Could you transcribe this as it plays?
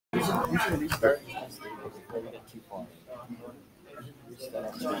Usually restart before we get too far.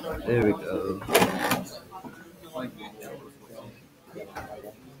 There we go.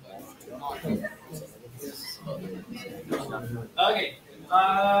 Okay.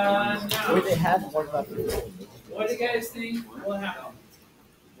 Now, Where they have more about what do you guys think will happen?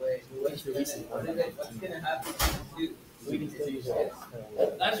 just releasing one. What's gonna happen to We need to use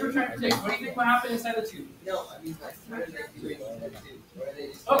That's what we're trying to predict. What do you think will happen inside the tube? no, I mean like what are they doing in the tube? Or are they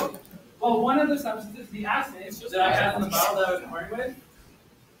just Oh, well, one of the substances, the acid that I had in the bottle that I was pouring with,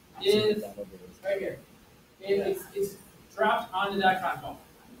 is right here. It's dropped onto that cotton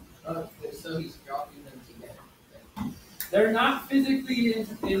ball. so he's dropping them together. They're not physically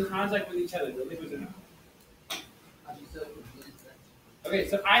in contact with each other. The liquids are not. I'm so confused then. Okay,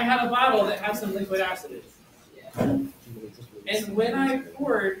 so I had a bottle that had some liquid acid in it. Yeah. And when I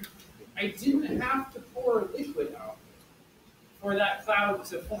poured, I didn't have to pour liquid out for that cloud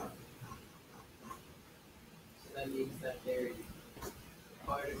to form. So that means that there's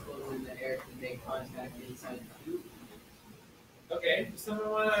particles in the air can make contact inside the tube. Okay, does someone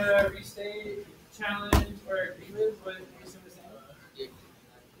want to restate, challenge, or agree with what Mason was saying? Yeah.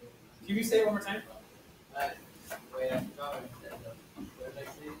 Can you say it one more time? Wait, I forgot what I said though. What did I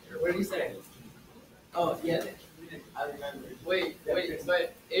say? What did he say? Oh yeah, I remember. Wait,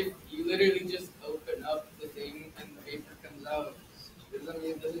 but if you literally just open up the thing and the vapor comes out, it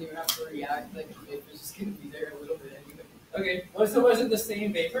doesn't even have to react, like the vapor's just gonna be there a little bit anyway. Okay, well, so was it the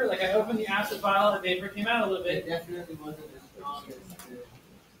same vapor? Like I opened the acid bottle and vapor came out a little It bit. definitely wasn't as strong as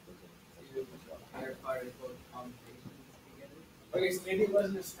the air particle combinations together. Okay, so maybe it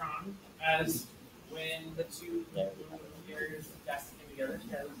wasn't as strong as when the two areas of gas came together.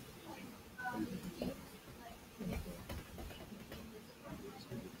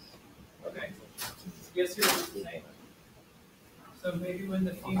 Okay, you guys hear what I'm saying? So maybe when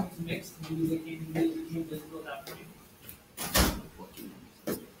the fumes mixed, maybe they became visible at that point.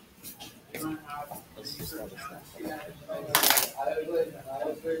 Anyone have a research challenge to that? I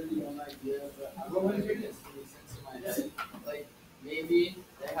was really one idea, but I don't want to hear this make sense in my head. Like maybe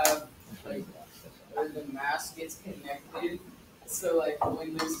they have like where the mass gets connected. So like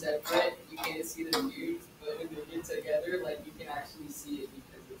when they're separate, you can't see the views, but when they get together, like you can actually see it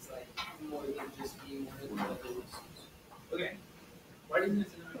because it's like more than just being one of the others. Okay. Why do you think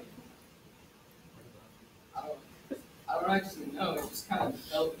it's an idea? I don't actually know. It just kind of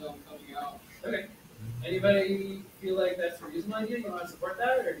felt them coming out. Okay. Anybody feel like that's a reasonable idea? You want to support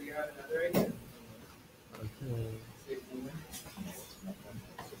that, or do you have another idea?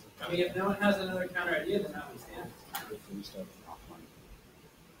 I mean, if no one has another counter idea, then that would stand.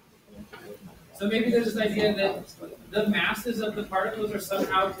 So maybe there's this idea that the masses of the particles are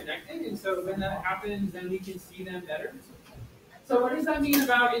somehow connected, and so when that happens, then we can see them better. So what does that mean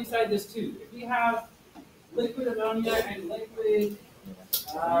about inside this tube? If we have liquid ammonia and liquid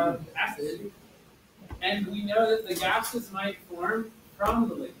acid, and we know that the gases might form from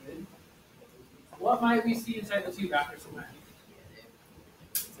the liquid, what might we see inside the tube after some time?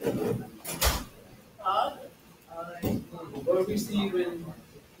 What would we see when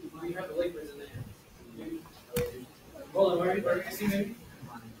we have the liquids in there? Hold on, what are you see maybe?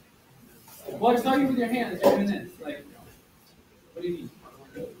 Well, it's not even with your hands, you're doing this. Like, what do you mean?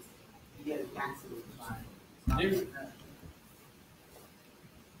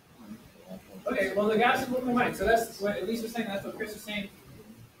 Okay, well the gases will combine. So that's what at least we're saying. That's what Chris is saying.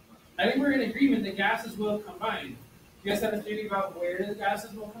 I think we're in agreement that gases will combine. You guys have a theory about where the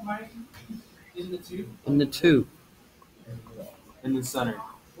gases will combine? In the tube? In the tube. In the center.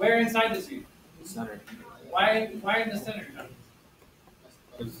 Where inside the tube? The center. Why in the center?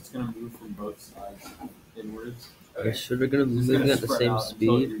 Because it's going to move from both sides inwards. Are you sure they're gonna be moving at the same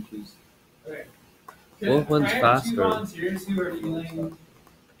speed? Okay. What one's I have faster? two volunteers who are dealing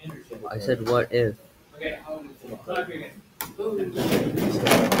energy. I said, what if? Okay. Put up your hand.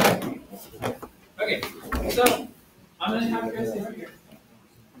 Okay. So I'm gonna have you guys sit over here.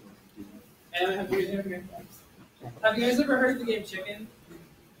 And I'm gonna have you guys sit over here. Have you guys ever heard the game Chicken?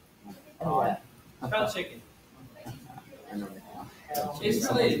 It's about chicken. It's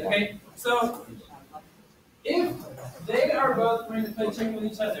related, okay? So if they are both going to play chicken with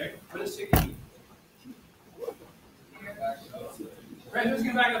each other, what does chicken mean? Right, who's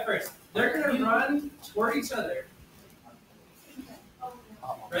gonna back up first? They're gonna run toward each other.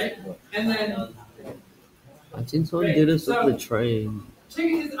 Right? And then I've seen someone do this with the train.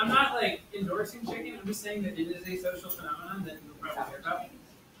 chicken is, I'm not like endorsing chicken, I'm just saying that it is a social phenomenon that you'll probably hear about.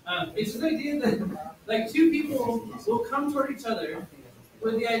 It's just the idea that like two people will come toward each other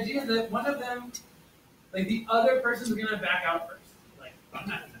with the idea that one of them, like the other person is gonna back out first. Like, I'm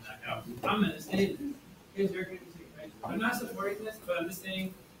not gonna And here's your right? I'm not supporting this, but I'm just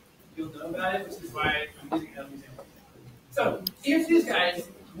saying you'll know about it, which is why I'm using it as an example. So if these guys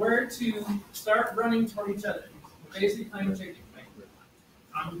were to start running toward each other, basically playing chicken, like,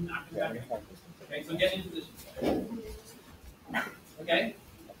 I'm not going to back up. Okay, so get in position. Okay?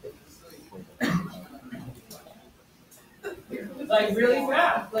 Like really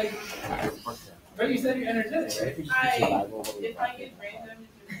fast. Like, but you said you're energetic, right? If I get brain damage,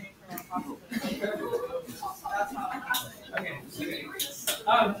 it's coming from a hospital. That's how Okay.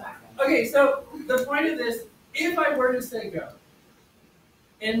 Okay, so the point of this, if I were to say go,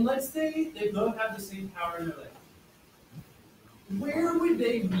 and let's say they both have the same power in their leg, where would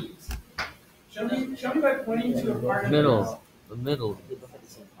they meet? Show me by pointing to a part of The middle.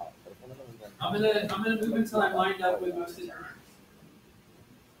 I'm gonna move until I'm lined up with most of your arms.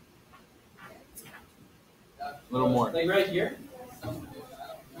 A little more. Like right here?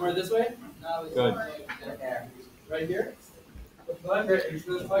 More this way? Good. Right here? Plug right here.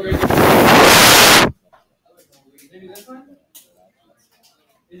 So plug right here. Maybe this one?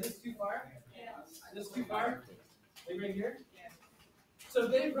 Is this too far? Is this too far? Like right here? So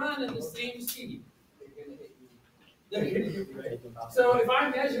they run at the same speed. They're gonna hit you, right? So if I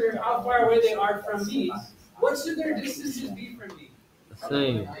measure how far away they are from me, what should their distances be from me? The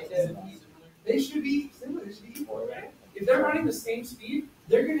same. They should be similar. They should be equal, right? If they're running the same speed,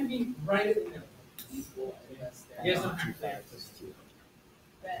 they're going to be right at the middle. You guys don't understand.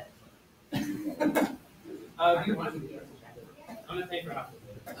 You want to be. I'm going to pay for half of it.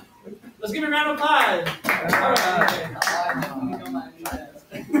 Let's give a round of applause.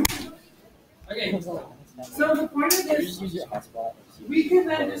 Okay. So the point of this, we can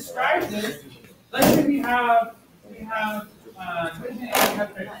then describe this. Let's say we have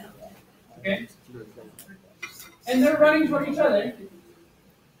okay, and they're running toward each other.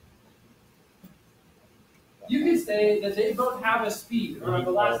 You could say that they both have a speed or a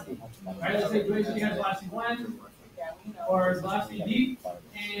velocity. Right? Let's say Joyce has velocity 1 or velocity B,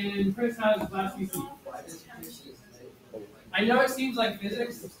 and Chris has velocity C. I know it seems like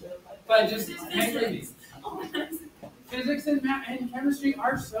physics, but just hang with me. Physics and math and chemistry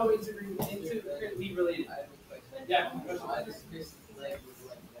are so intricately related. Yeah.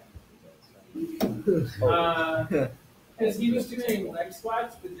 Because he was doing leg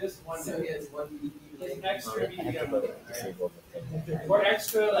squats with just one leg. His extra medium, or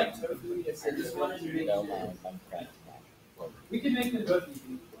extra like tofu. I just wanted to make sure. We can make them both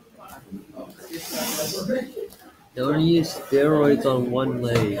easy. Don't use steroids on one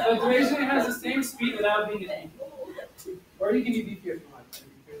leg. So Duration has the same speed without being an equal. Or you can be beefier if you want.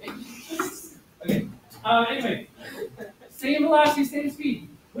 Okay. Anyway, same velocity, same speed,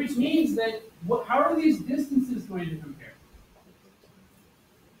 which means that how are these distances going to compare?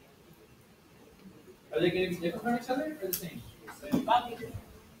 Are they going to be different from each other or the same?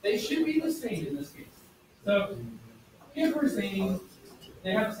 They should be the same in this case. So if we're saying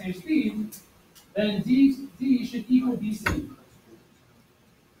they have the same speed, then d should equal dc.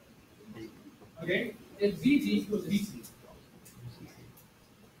 Okay? If vt equals vc.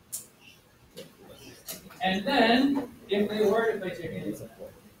 And then, if they were to play chicken,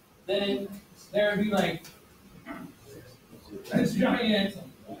 then there would be like this giant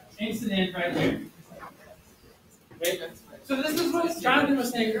incident right here. Okay? So this is what Jonathan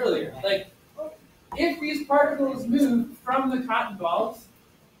was saying earlier. Like, if these particles move from the cotton balls,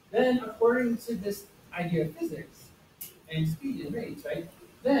 then according to this idea of physics and speed and rate, right,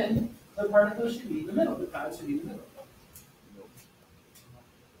 then the particles should be in the middle. The cloud should be in the middle.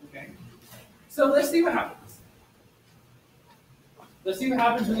 Okay? So let's see what happens. Let's see what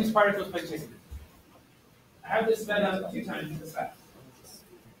happens when these particles play chicken. I have this sped up 2 times this fast.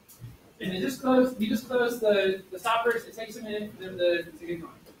 And you just close the stoppers. It takes a minute for them to get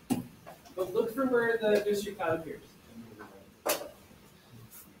going. But look for where the booster cloud appears.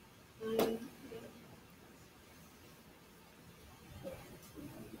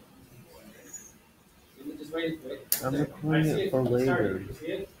 Just wait. I'm recording it for later. You see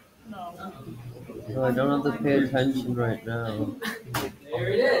it? No. So I don't have to pay attention right now. There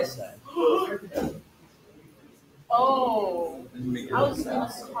it is. Oh. Make I was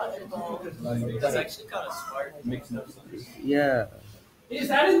caught involved. That's actually kind of smart. Makes no sense. Yeah. Is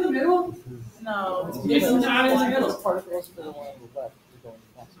that in the middle? No. It's not in the middle. Particles for the one on the left is going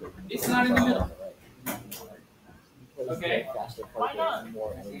faster. It's not in the middle. Okay. Why not?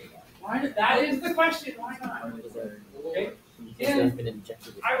 More energy. Why not? That is the question. Why not? Okay. And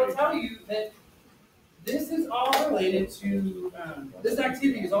I will tell you that this is all related to this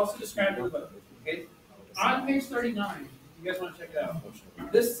activity is also described in the book. Okay. On page 39, You guys want to check it out?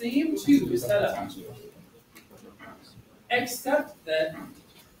 The same tube is set up, except that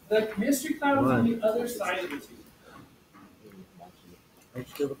the mystery cloud is on the other side of the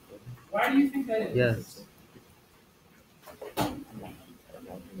tube. Why do you think that is? Yes.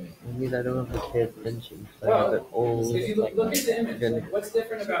 I mean, I don't have to pay attention. I have it all. If you look at the image, like, what's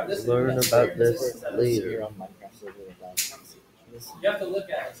different about this? Learn image about compared to this setup? later. You have to look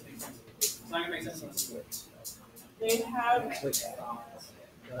at it to make sense. It's not gonna make sense unless you do it. They have,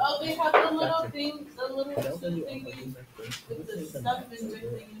 they have the little thing, the little thingy with the stuff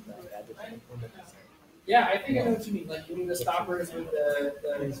injecting into it, right? Yeah, I think I know what you mean. Like you mean the stoppers with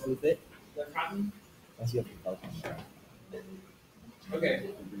the cotton. Okay,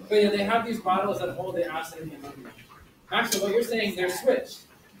 but yeah, they have these bottles that hold the acid and the ammonia. Max, so what you're saying, they're switched,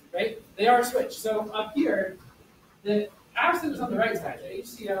 right? They are switched. So up here, the acid is on the right side. The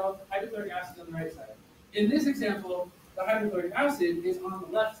HCl, hydrochloric acid, is on the right side. In this example, the hydrochloric acid is on the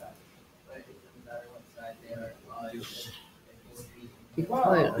left side. But it doesn't matter what side they are on. Keep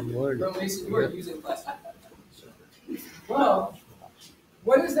quiet, I'm Bro, learning. Mason, you are using plastic. Well,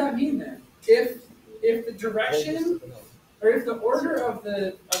 what does that mean then? If the direction or if the order of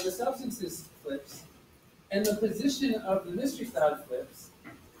the substances flips and the position of the mystery cloud flips,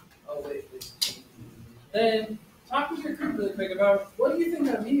 then talk with your group really quick about what do you think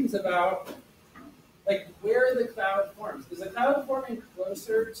that means about like where the cloud forms? Is the cloud forming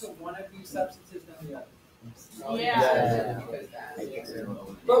closer to one of these substances than the other? Yeah.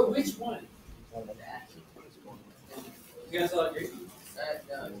 But which one? You guys all agree?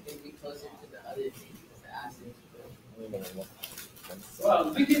 No, it's gonna be closer to the other thing because the acid.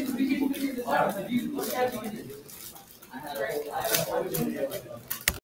 Well, we can figure this out. If you look at it, I had a whole